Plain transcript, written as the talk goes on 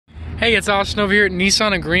Hey, it's Austin over here at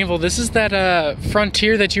Nissan in Greenville. This is that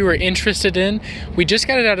Frontier that you were interested in. We just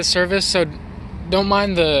got it out of service, so don't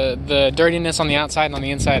mind the dirtiness on the outside and on the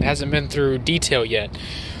inside. It hasn't been through detail yet.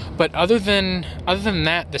 But other than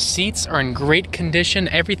that, the seats are in great condition.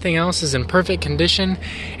 Everything else is in perfect condition.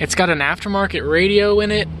 It's got an aftermarket radio in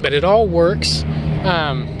it, but it all works.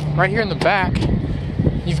 Right here in the back,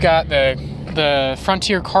 you've got the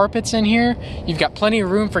Frontier carpets in here. You've got plenty of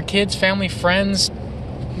room for kids, family, friends,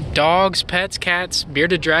 dogs, pets, cats,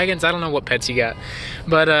 bearded dragons. I don't know what pets you got.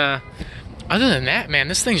 But other than that, man,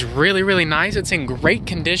 this thing's really, really nice. It's in great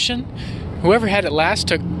condition. Whoever had it last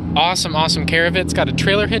took awesome care of it. It's got a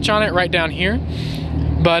trailer hitch on it right down here.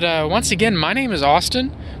 But once again, my name is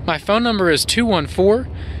Austin. My phone number is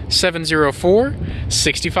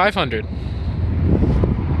 214-704-6500.